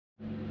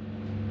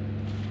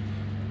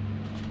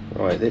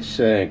Right, this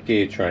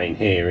gear train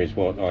here is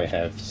what I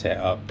have set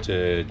up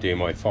to do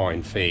my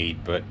fine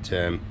feed, but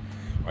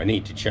I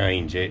need to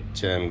change it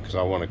because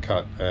I want to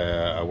cut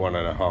a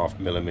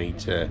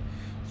 1.5mm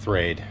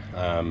thread,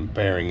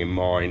 bearing in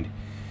mind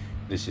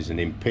this is an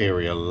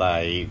Imperial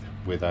Lathe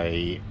with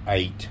a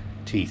 8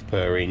 teeth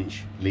per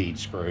inch lead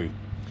screw.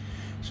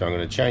 So I'm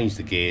going to change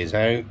the gears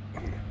out.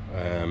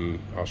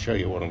 I'll show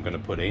you what I'm going to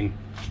put in.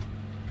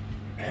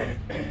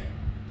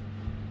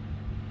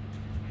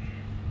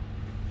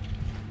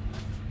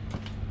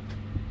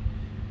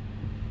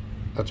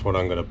 That's what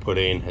I'm going to put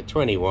in: a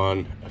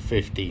 21, a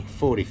 50,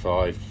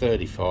 45,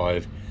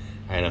 35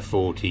 and a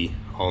 40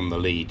 on the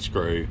lead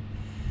screw,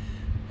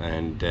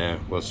 and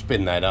we'll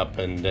spin that up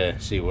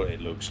and see what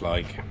it looks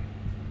like.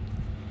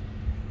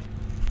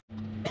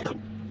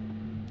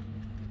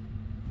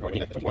 Right,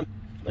 that's one.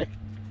 There.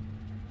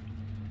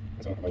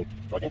 That's all. Right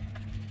here.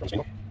 From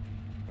single.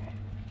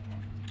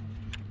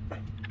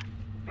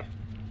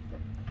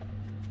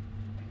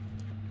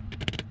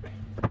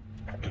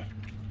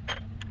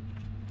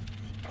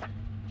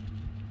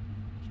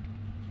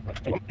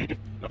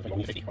 Not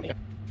on 50 on here.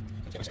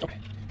 Let's get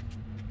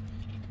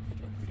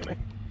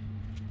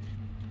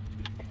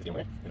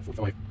there.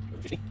 45,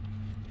 50,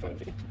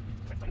 50.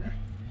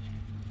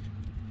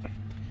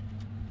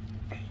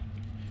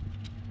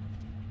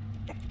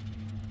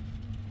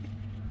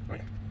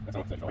 Right, that's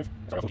on 35.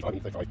 Sorry,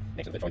 45, 35.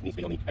 Next to 35 needs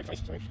to be on the outside.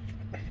 Sorry.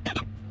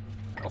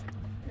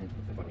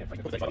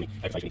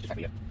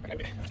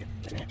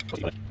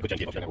 Good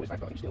change gearbox, always 5,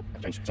 but still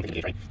have changed something in the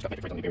gear train. Stuff make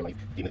it on the Imperial Lathe,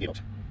 in the gearbox.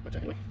 But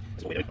anyway,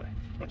 that's what we're doing.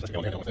 Right, so let's go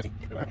on there, 30.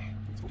 Look at that.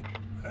 It's 40.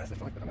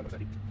 35, but I'm not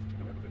 30.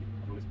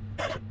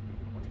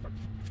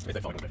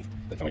 35 on 30.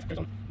 35 goes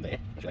on there.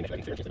 Actually,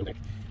 next to the building.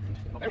 And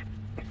not down.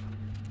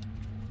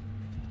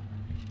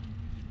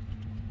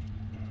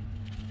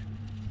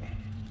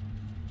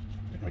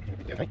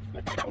 Okay,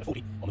 no, on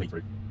 40 on the lead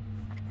through.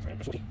 Sorry,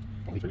 40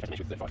 on the lead through. Just make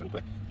sure it's 35 on the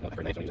not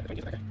very nice, so it's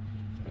okay.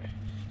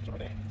 It's right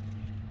there.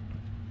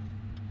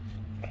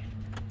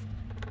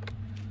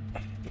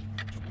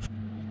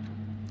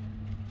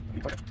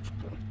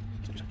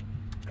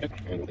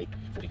 Okay, and we'll be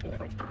 40 to that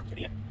right. So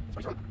here,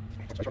 space on.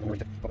 Space on, we're ready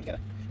to put it together.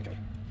 Okay.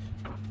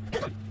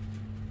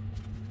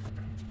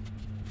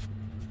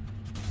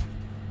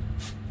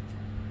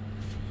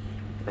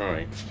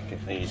 Right, let's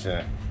get these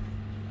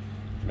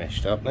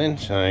meshed up then.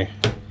 So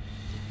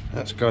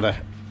that's got a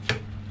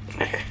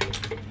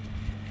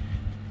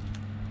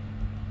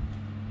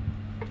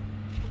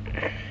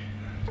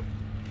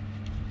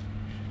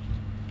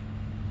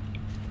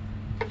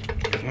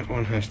that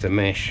one has to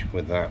mesh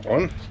with that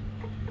one,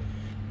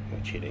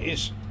 which it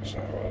is. So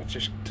I'll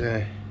just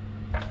tighten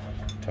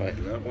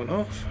that one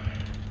off.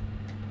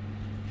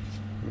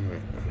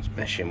 Right, that's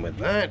meshing with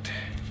that.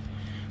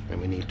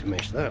 Then we need to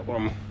mesh that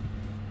one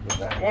with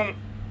that one.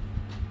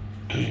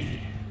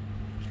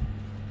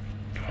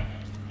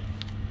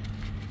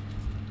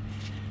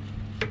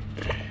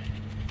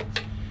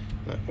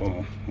 That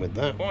one with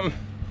that one.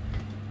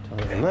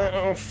 Tighten that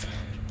off.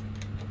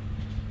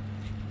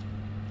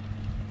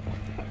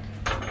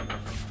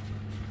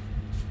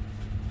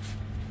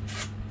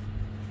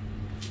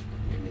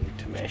 We need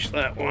to mesh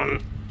that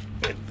one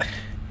with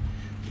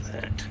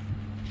that.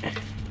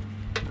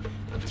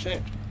 That's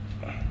it.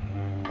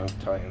 And we'll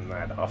tighten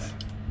that off.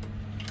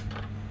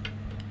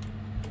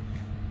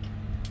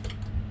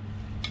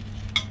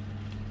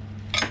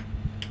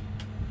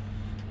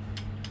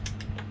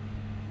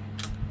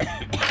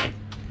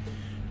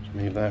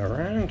 Move that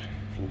around,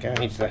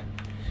 engage the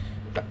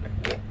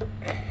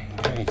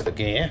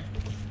gear.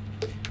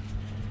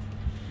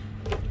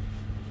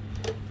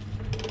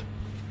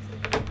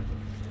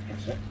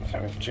 That's it.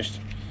 So just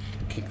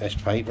kick this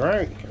paper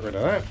out, get rid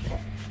of that.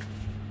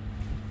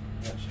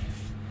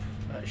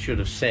 That should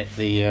have set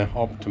the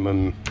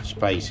optimum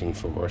spacing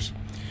for us.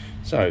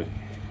 So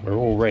we're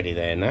all ready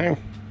there now.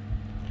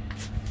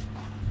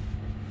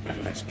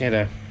 Let's get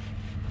a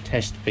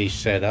test piece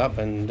set up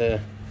and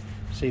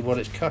see what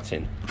it's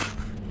cutting.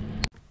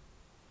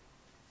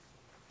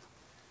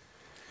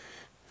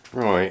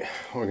 Right,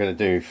 what we're going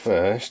to do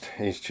first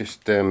is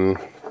just face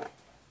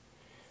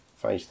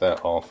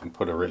that off and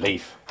put a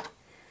relief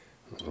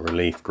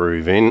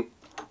groove in.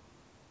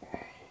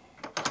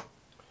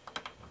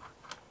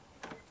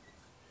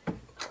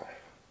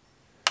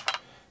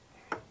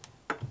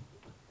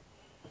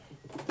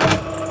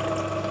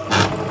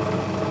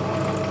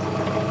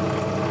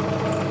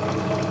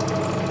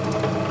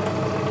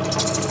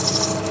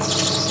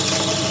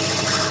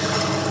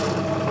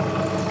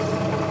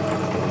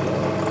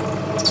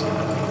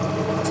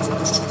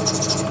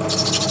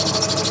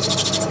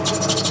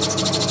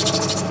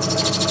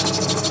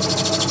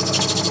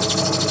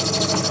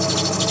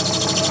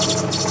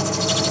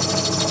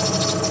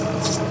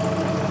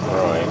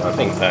 I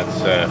think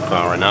that's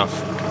far enough.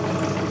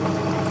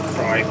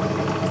 Right,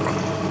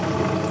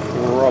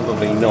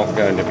 probably not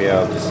going to be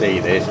able to see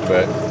this,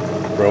 but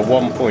for a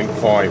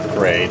 1.5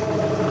 thread,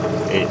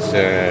 it's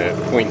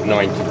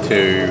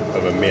 0.92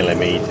 of a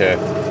millimetre,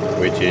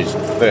 which is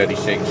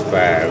 36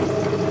 thou.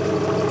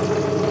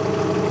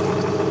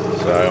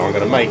 So I'm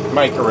going to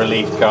make a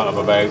relief cut of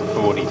about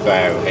 40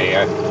 thou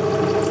here.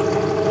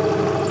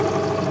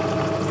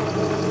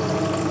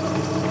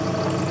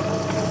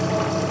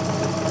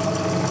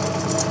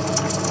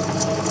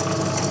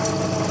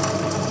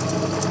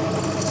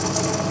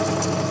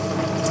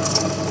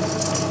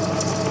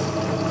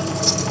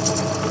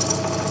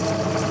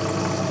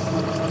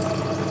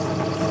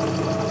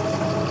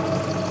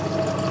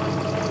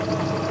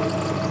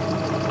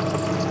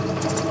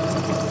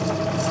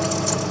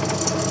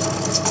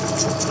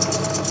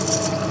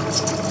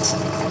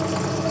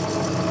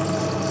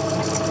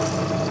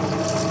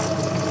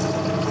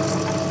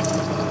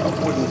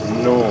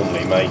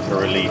 Normally make a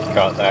relief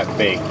cut that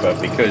big, but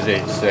because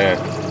it's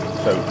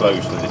so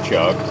close to the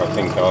chuck, I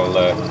think I'll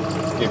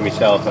give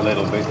myself a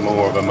little bit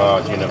more of a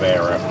margin of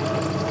error.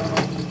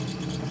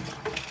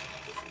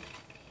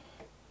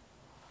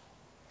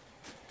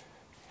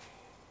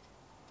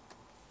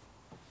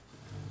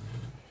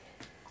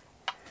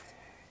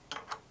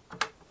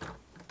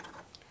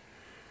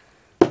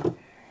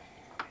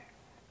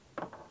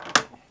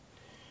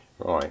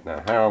 Right,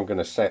 now how I'm going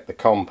to set the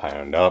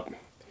compound up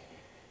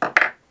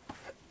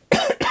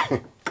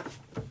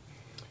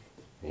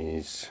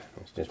is,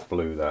 let's just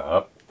blue that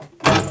up.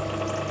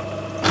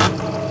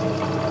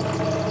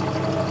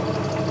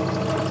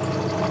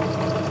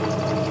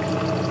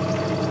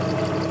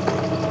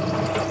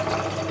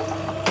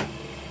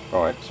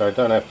 Right, so I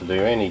don't have to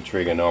do any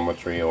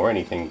trigonometry or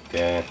anything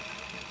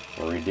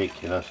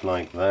ridiculous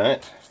like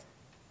that.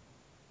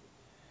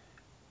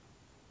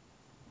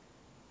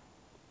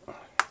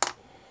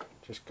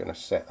 Just going to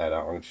set that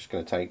up. I'm just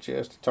going to take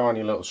just a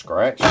tiny little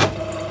scratch,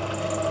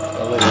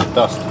 a little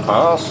dust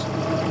pass.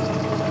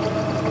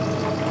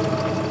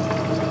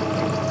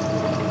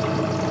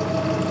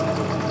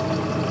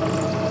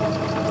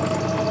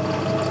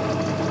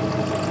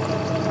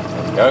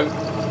 There we go.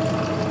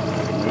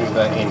 Move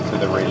that into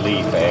the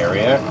relief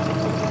area.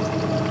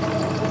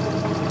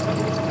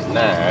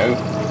 Now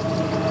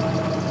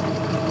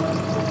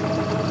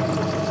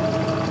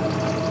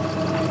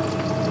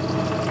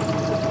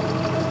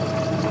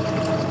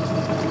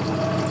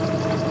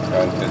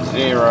going to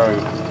zero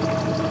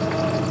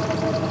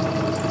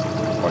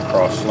my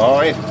cross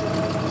slide.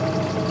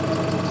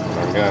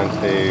 I'm going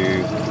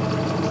to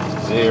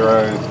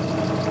zero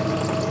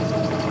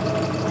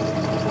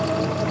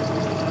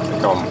the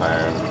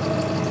compound.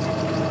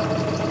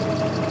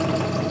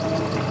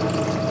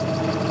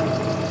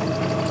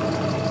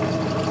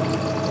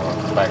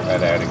 Back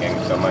that out again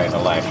because I made a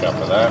lash up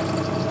of that.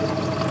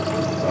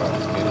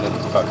 Right, get a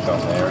little touch on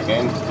there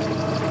again.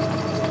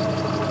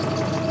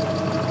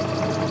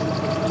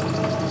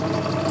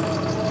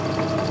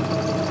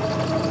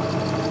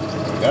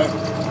 There we go.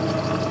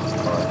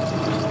 Right,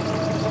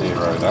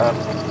 zero that.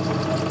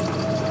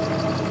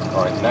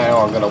 Right, now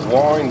I'm going to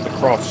wind the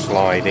cross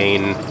slide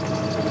in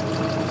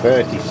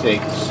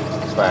 36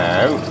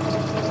 thou.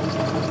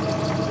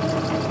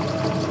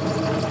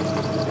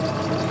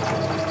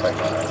 Take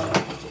that out.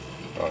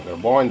 I'm going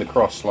to wind the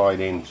cross slide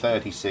in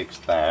 36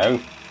 thou,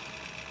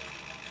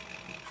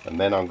 and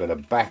then I'm going to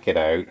back it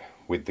out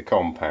with the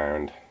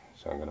compound.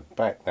 So I'm going to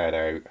back that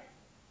out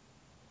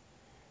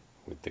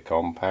with the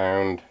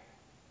compound.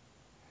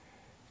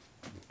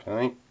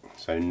 Okay,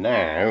 so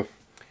now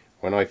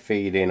when I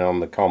feed in on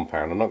the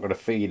compound, I'm not going to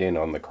feed in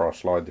on the cross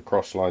slide. The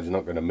cross slide's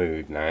not going to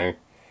move now.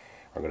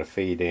 I'm going to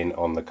feed in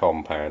on the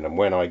compound, and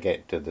when I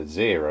get to the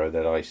zero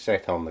that I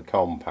set on the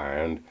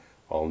compound,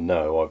 I'll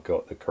know I've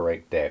got the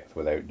correct depth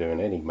without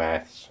doing any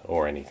maths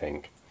or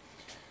anything.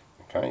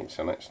 Okay,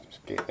 so let's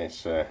just get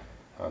this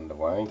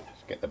underway.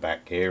 Let's get the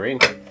back gear in.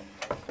 So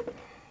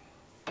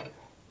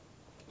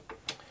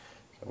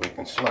we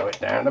can slow it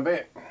down a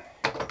bit.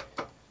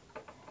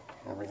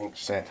 Everything's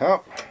set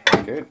up.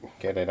 Good.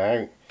 Get it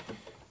out.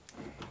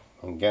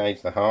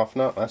 Engage the half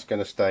nut. That's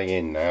going to stay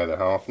in now, the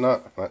half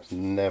nut. That's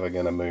never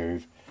going to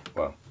move.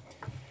 Well,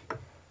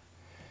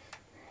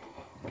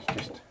 let's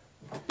just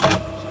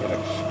get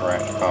a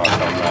scratch pass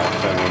on that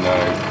so we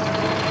know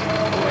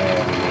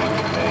where we need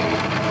to be.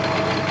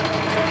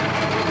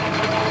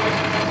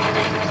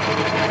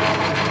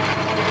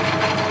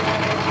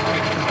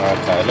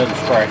 Okay, a little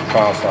scratch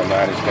pass on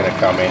that is going to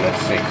come in at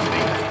 60.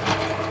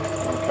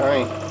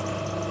 Okay,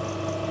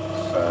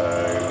 so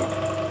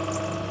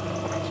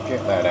let's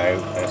get that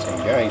out. Let's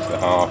engage the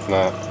half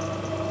nut,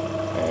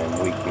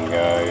 and we can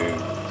go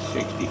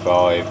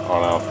 65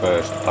 on our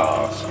first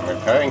pass.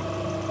 Okay.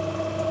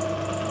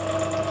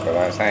 So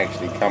that's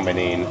actually coming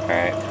in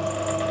at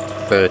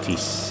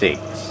 36.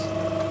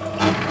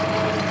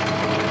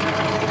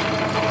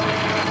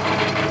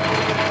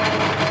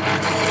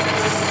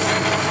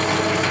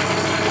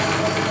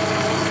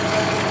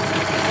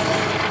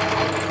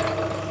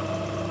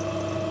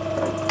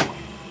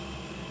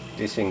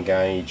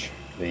 Disengage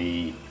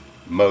the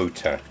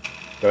motor.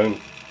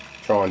 Don't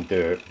try and do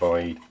it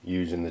by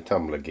using the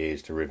tumbler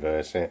gears to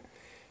reverse it,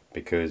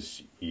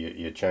 because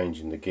you're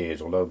changing the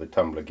gears. Although the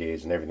tumbler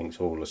gears and everything's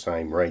all the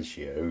same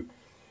ratio,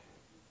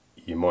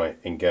 you might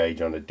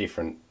engage on a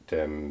different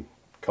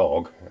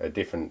cog, a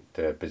different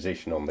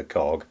position on the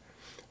cog,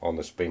 on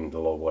the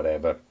spindle or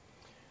whatever,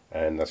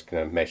 and that's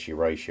going to mess your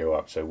ratio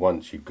up. So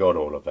once you've got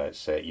all of that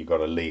set, you've got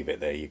to leave it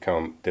there. You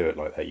can't do it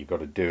like that. You've got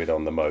to do it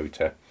on the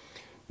motor.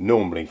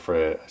 Normally for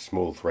a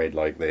small thread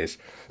like this,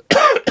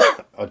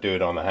 I do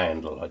it on the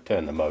handle. I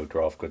turn the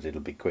motor off because it'll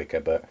be quicker,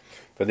 but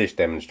for this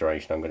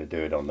demonstration I'm going to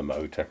do it on the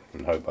motor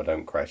and hope I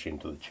don't crash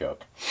into the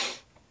chuck.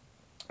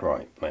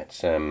 Right,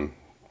 let's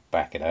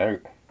back it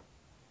out.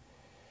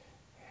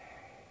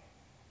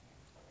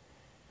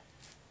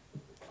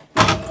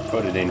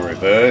 Put it in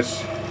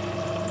reverse.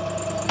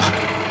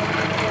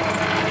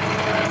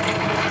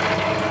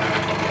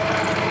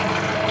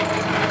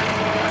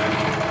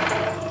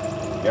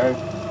 There we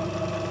go.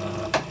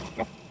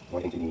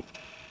 Right into the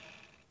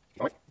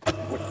right.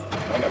 Forward.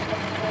 Right out.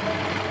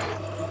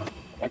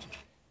 Right.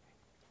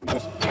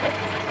 Reverse. Right.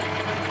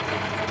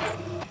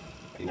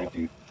 And now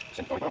to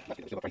center right. That's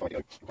it. Still 25 to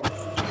go.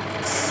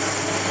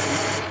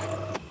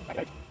 Back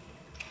out.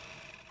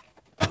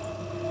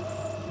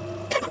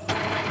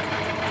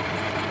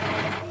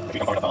 If you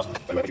come far enough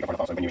fast, so if you come far enough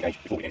fast, so when you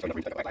engage, before we engage, so you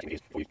take that back as it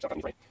is, before you start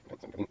cutting the frame. Okay,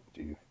 so I'm going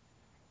to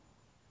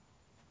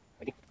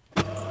ready. Ready.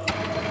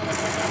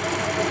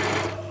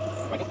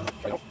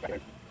 Straight off. Back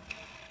out.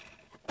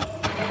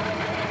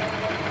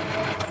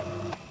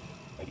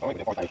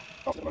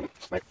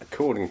 Now,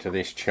 according to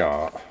this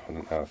chart, I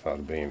don't know if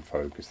that'll be in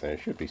focus there,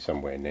 it should be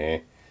somewhere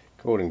near.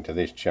 According to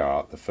this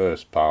chart, the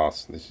first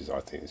pass, this is,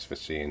 I think it's for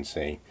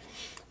CNC,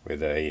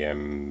 with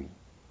a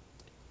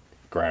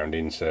ground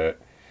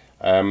insert.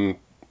 The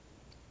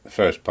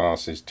first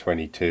pass is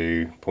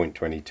 22,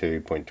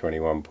 0.22,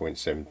 0.21,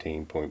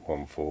 0.17,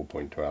 0.14,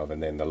 0.12,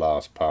 and then the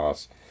last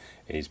pass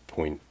is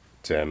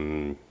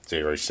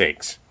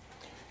 0.06.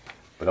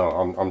 But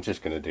I'm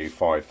just going to do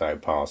 5 thou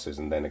passes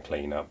and then a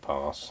clean up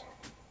pass.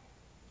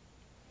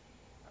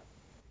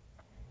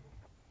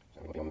 So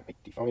we'll be on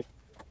 85.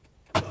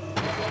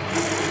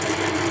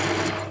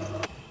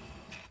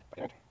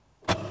 Back out.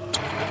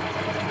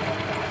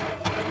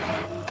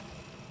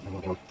 And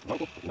we'll be on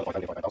 90. Another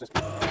 5 thou passes.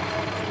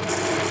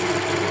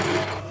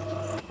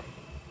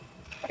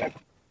 Back out.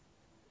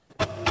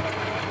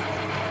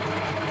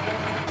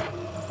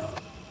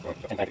 Right,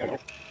 got 10 thou to go now. You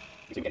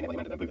see we're getting the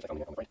amount of blue stuff on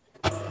the frame.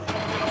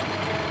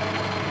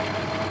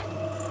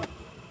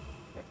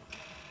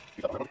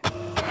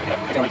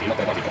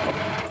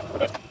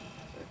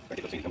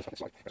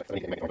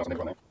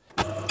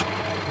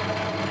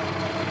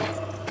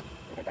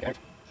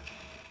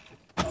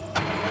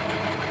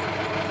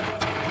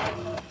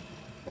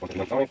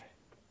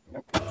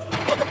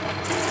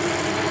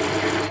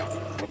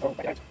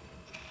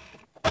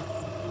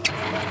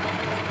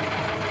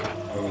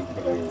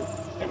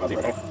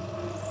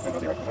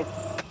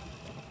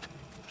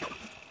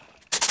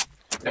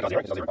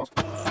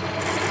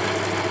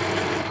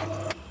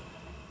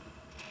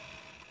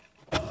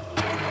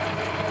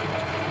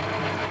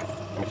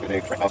 Do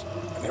track pass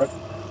 0.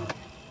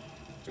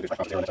 So do track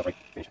pass 0 and that's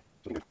finish.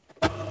 So good.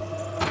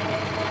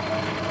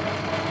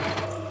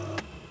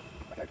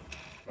 Back out. Right,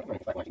 I'm going to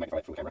put that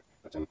magnified full camera,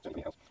 but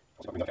something else.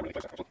 Also got the camera really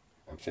close actually.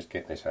 Let's just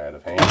get this out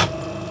of hand.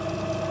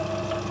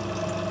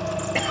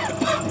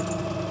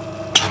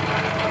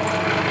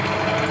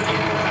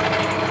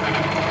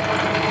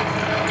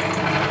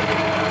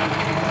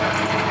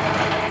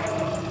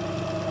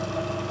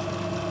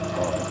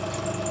 Right.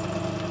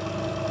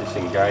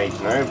 Disengage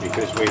now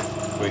because we've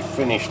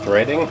finished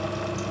threading.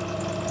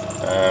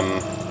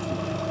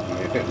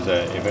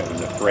 If it was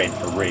a thread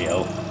for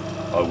real,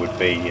 I would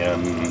be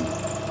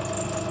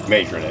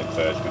measuring it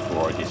first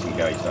before I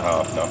disengage the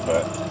half nut.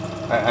 But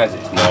as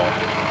it's not,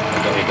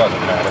 it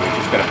doesn't matter. We're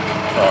just going to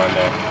try and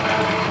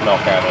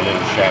knock out a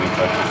little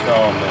chamfer just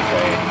on this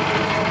edge.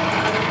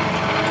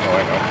 Oh,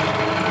 hang on.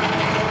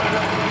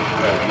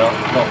 No,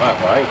 not that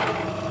way.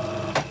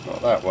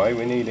 Not that way.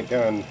 We need to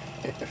go and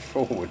hit it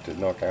forward to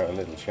knock out a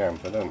little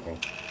chamfer, don't we?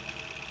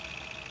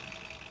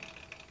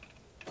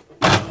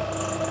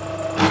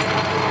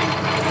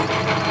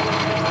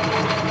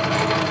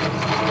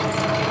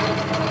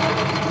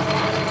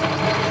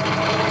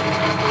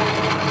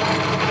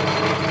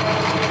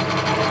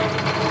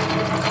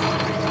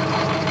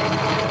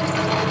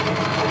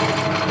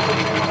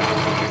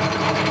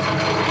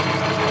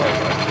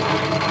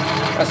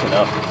 That's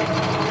enough.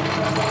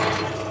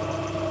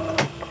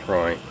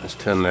 Right, let's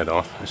turn that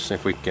off. Let's see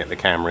if we can get the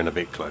camera in a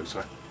bit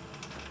closer.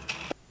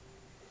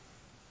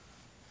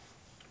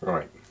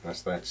 Right,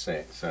 that's that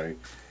set. So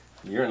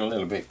you're in a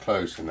little bit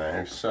closer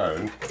now, so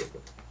you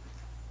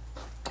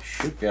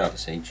should be able to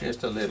see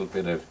just a little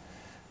bit of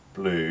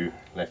blue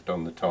left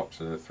on the tops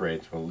of the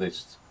threads. Well,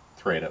 this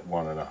thread at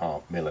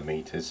 1.5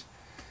 millimeters,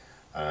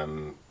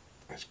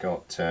 it's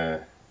got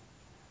a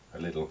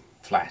little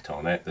flat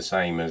on it, the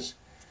same as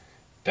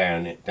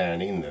down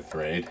in the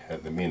thread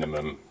at the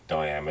minimum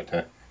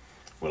diameter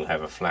will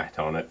have a flat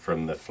on it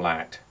from the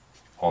flat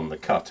on the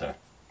cutter,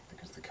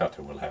 because the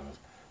cutter will have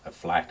a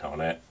flat on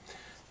it.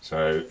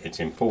 So it's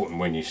important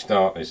when you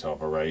start this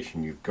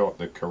operation you've got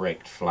the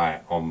correct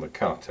flat on the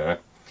cutter,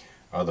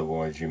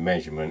 otherwise your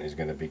measurement is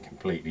going to be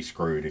completely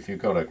screwed. If you've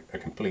got a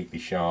completely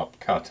sharp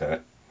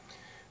cutter,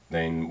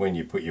 then when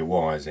you put your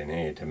wires in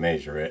here to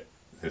measure it,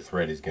 the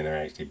thread is going to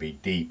actually be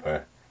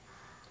deeper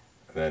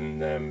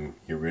than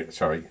it's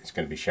going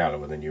to be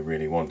shallower than you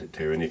really want it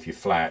to. And if your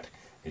flat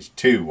is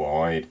too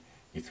wide,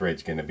 your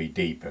thread's going to be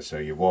deeper, so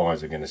your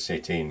wires are going to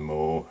sit in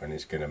more and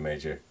it's going to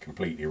measure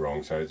completely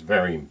wrong. So it's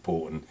very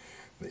important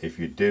that if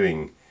you're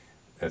doing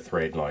a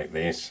thread like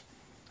this,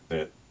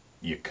 that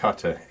your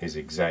cutter is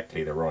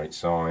exactly the right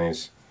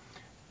size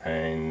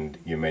and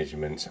your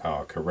measurements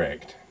are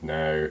correct.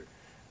 Now,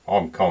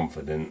 I'm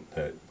confident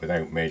that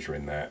without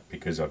measuring that,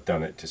 because I've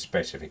done it to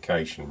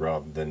specification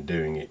rather than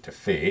doing it to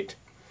fit,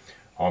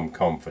 I'm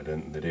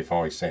confident that if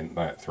I sent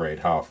that thread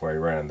halfway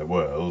around the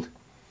world,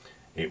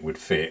 it would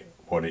fit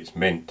what it's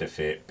meant to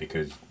fit,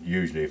 because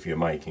usually if you're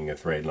making a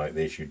thread like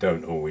this, you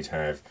don't always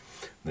have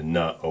the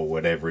nut or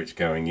whatever it's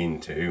going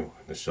into,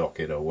 the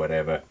socket or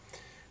whatever,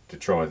 to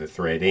try the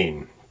thread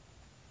in.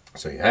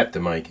 So you have to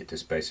make it to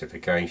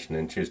specification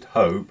and just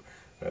hope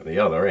at the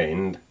other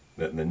end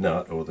that the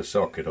nut or the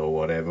socket or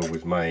whatever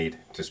was made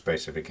to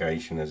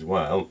specification as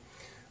well,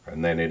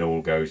 and then it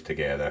all goes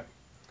together.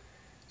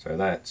 So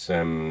that's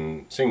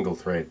single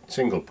point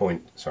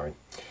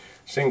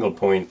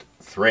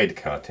thread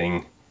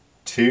cutting,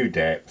 2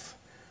 depth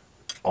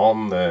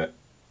on the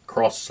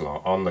cross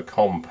slot on the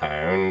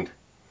compound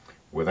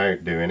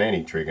without doing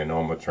any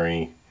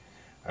trigonometry,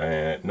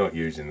 not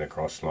using the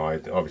cross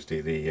slide.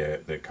 Obviously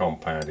the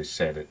compound is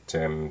set at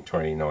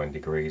 29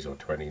 degrees or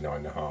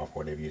 29.5,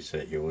 whatever you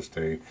set yours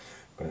to,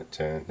 but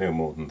no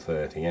more than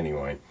 30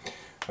 anyway.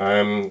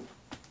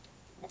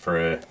 For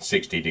a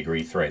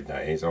 60-degree thread,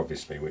 that is,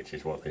 obviously, which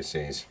is what this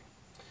is.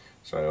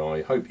 So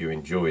I hope you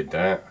enjoyed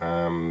that.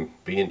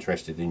 Be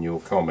interested in your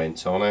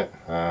comments on it.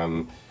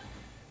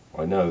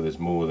 I know there's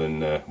more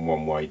than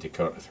one way to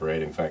cut a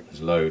thread. In fact,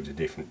 there's loads of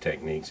different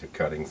techniques of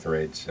cutting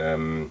threads.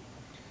 I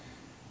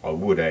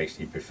would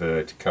actually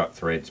prefer to cut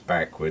threads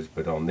backwards,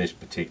 but on this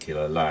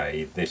particular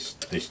lathe, this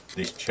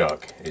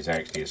chuck is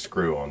actually a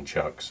screw-on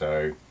chuck,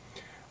 so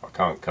I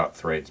can't cut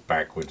threads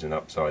backwards and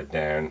upside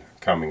down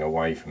coming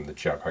away from the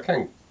chuck. I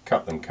can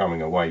cut them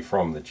coming away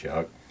from the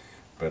chuck,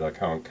 but I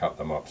can't cut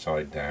them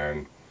upside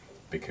down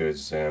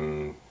because,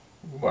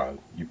 well,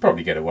 you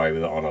probably get away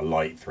with it on a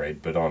light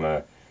thread, but on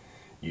a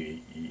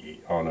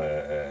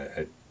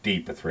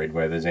deeper thread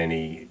where there's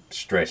any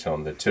stress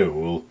on the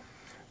tool,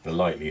 the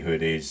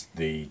likelihood is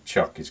the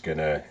chuck is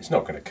it's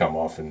not gonna come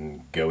off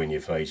and go in your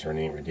face or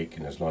anything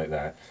ridiculous like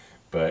that.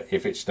 But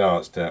if it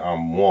starts to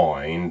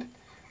unwind,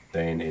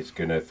 then it's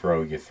gonna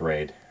throw your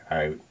thread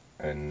out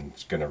and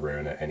it's gonna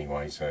ruin it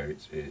anyway. So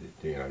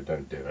you know,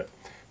 don't do it.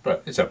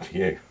 But it's up to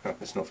you.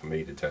 It's not for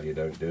me to tell you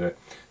don't do it.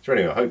 So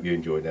anyway, I hope you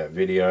enjoyed that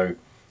video,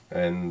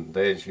 and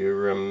there's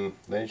your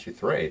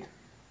thread.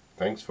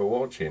 Thanks for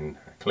watching.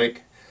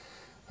 Click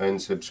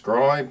and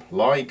subscribe,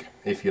 like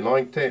if you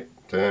liked it.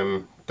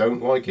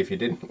 Don't like if you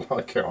didn't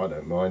like it, I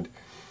don't mind.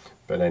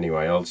 But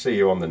anyway, I'll see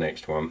you on the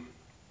next one.